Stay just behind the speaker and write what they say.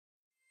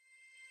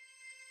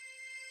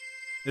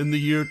In the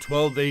year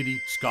 1280,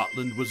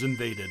 Scotland was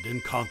invaded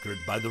and conquered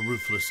by the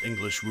ruthless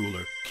English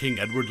ruler, King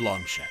Edward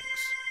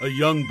Longshanks. A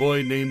young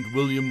boy named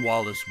William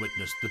Wallace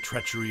witnessed the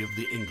treachery of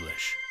the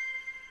English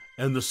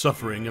and the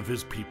suffering of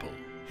his people.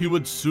 He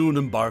would soon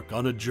embark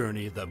on a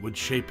journey that would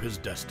shape his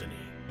destiny.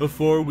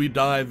 Before we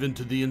dive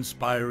into the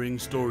inspiring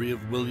story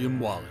of William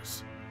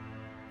Wallace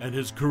and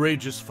his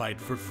courageous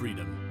fight for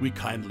freedom, we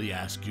kindly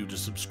ask you to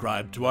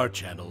subscribe to our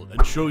channel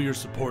and show your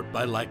support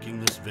by liking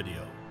this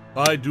video.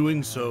 By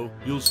doing so,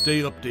 you'll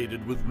stay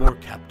updated with more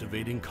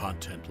captivating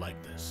content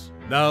like this.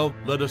 Now,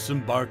 let us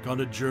embark on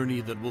a journey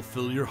that will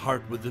fill your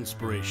heart with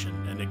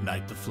inspiration and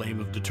ignite the flame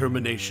of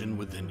determination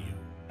within you.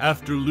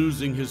 After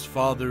losing his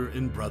father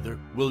and brother,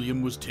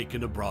 William was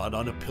taken abroad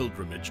on a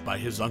pilgrimage by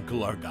his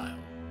uncle Argyle.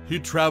 He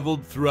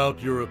traveled throughout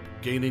Europe,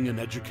 gaining an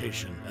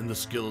education and the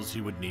skills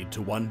he would need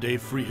to one day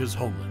free his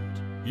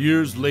homeland.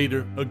 Years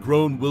later, a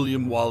grown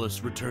William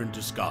Wallace returned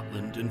to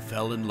Scotland and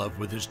fell in love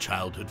with his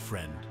childhood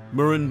friend,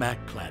 Murron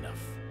MacClannough.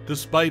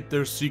 Despite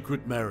their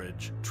secret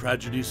marriage,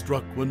 tragedy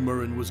struck when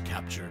Murron was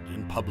captured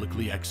and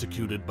publicly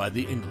executed by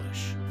the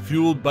English.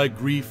 Fueled by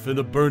grief and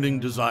a burning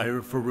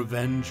desire for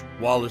revenge,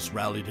 Wallace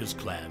rallied his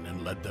clan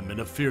and led them in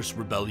a fierce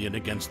rebellion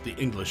against the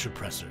English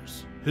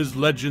oppressors. His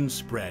legend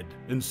spread,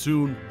 and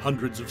soon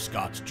hundreds of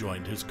Scots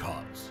joined his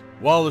cause.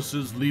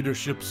 Wallace's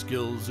leadership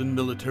skills and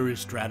military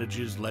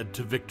strategies led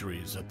to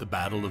victories at the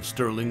Battle of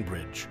Stirling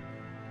Bridge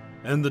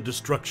and the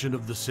destruction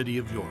of the city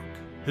of York.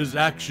 His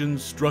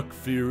actions struck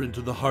fear into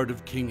the heart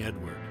of King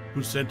Edward,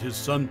 who sent his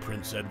son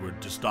Prince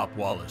Edward to stop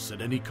Wallace at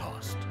any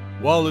cost.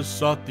 Wallace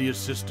sought the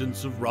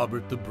assistance of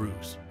Robert the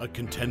Bruce, a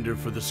contender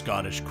for the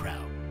Scottish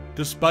crown.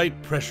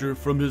 Despite pressure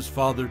from his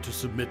father to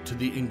submit to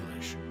the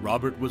English,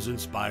 Robert was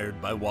inspired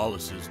by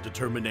Wallace's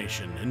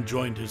determination and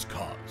joined his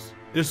cause.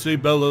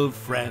 Isabelle of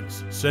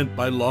France, sent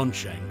by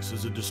Longshanks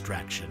as a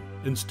distraction,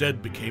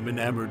 instead became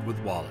enamored with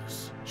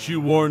Wallace. She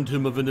warned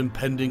him of an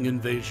impending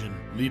invasion,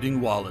 leading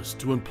Wallace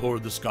to implore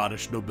the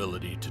Scottish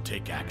nobility to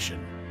take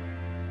action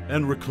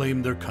and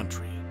reclaim their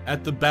country.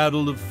 At the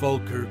Battle of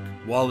Falkirk,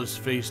 Wallace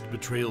faced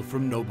betrayal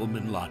from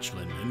noblemen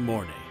Lachlan and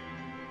Mornay,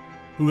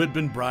 who had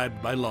been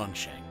bribed by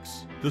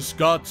Longshanks. The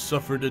Scots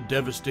suffered a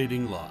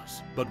devastating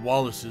loss, but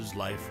Wallace's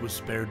life was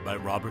spared by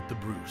Robert the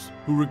Bruce,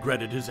 who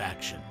regretted his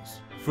actions.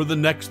 For the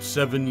next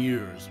 7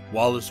 years,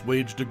 Wallace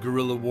waged a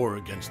guerrilla war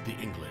against the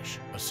English,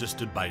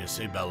 assisted by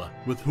Isabelle,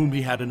 with whom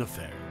he had an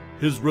affair.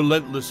 His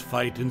relentless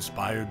fight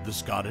inspired the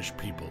Scottish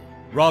people.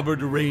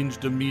 Robert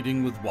arranged a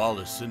meeting with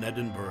Wallace in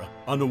Edinburgh,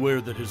 unaware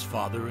that his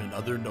father and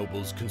other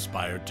nobles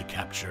conspired to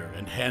capture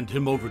and hand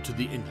him over to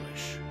the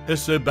English.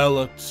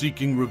 Isabelle,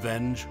 seeking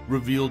revenge,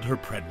 revealed her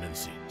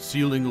pregnancy,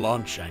 sealing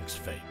Longshanks'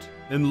 fate.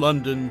 In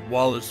London,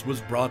 Wallace was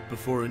brought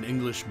before an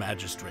English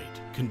magistrate,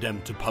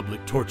 condemned to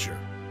public torture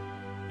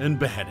and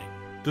beheading.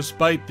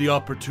 Despite the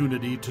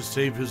opportunity to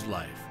save his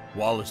life,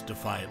 Wallace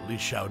defiantly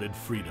shouted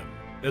freedom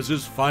as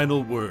his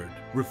final word,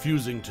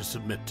 refusing to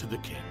submit to the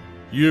king.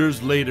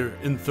 Years later,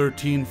 in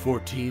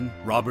 1314,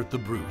 Robert the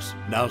Bruce,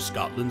 now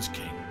Scotland's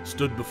king,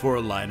 stood before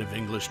a line of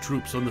English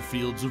troops on the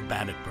fields of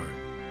Bannockburn.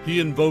 He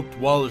invoked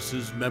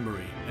Wallace's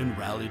memory and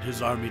rallied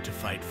his army to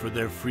fight for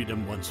their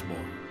freedom once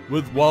more.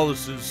 With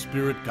Wallace's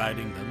spirit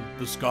guiding them,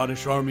 the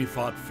Scottish army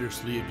fought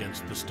fiercely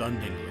against the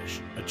stunned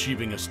English,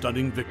 achieving a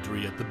stunning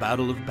victory at the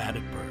Battle of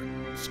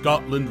Bannockburn.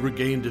 Scotland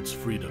regained its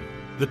freedom.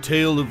 The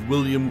tale of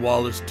William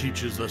Wallace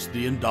teaches us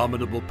the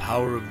indomitable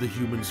power of the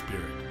human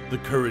spirit, the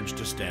courage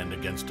to stand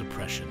against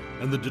oppression,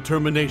 and the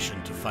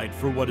determination to fight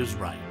for what is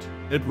right.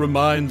 It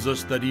reminds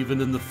us that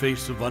even in the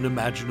face of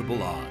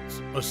unimaginable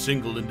odds, a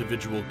single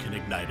individual can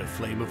ignite a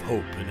flame of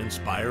hope and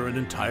inspire an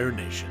entire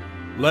nation.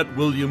 Let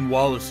William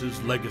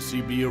Wallace's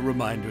legacy be a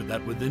reminder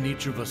that within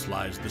each of us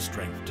lies the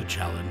strength to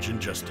challenge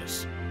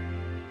injustice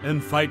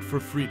and fight for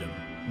freedom.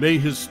 May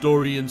his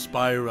story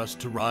inspire us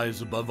to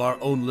rise above our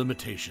own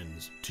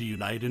limitations, to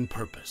unite in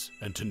purpose,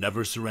 and to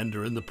never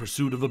surrender in the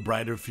pursuit of a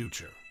brighter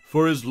future.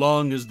 For as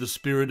long as the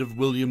spirit of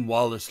William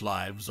Wallace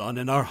lives on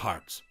in our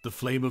hearts, the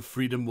flame of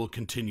freedom will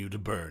continue to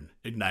burn,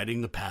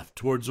 igniting the path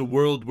towards a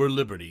world where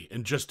liberty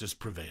and justice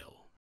prevail.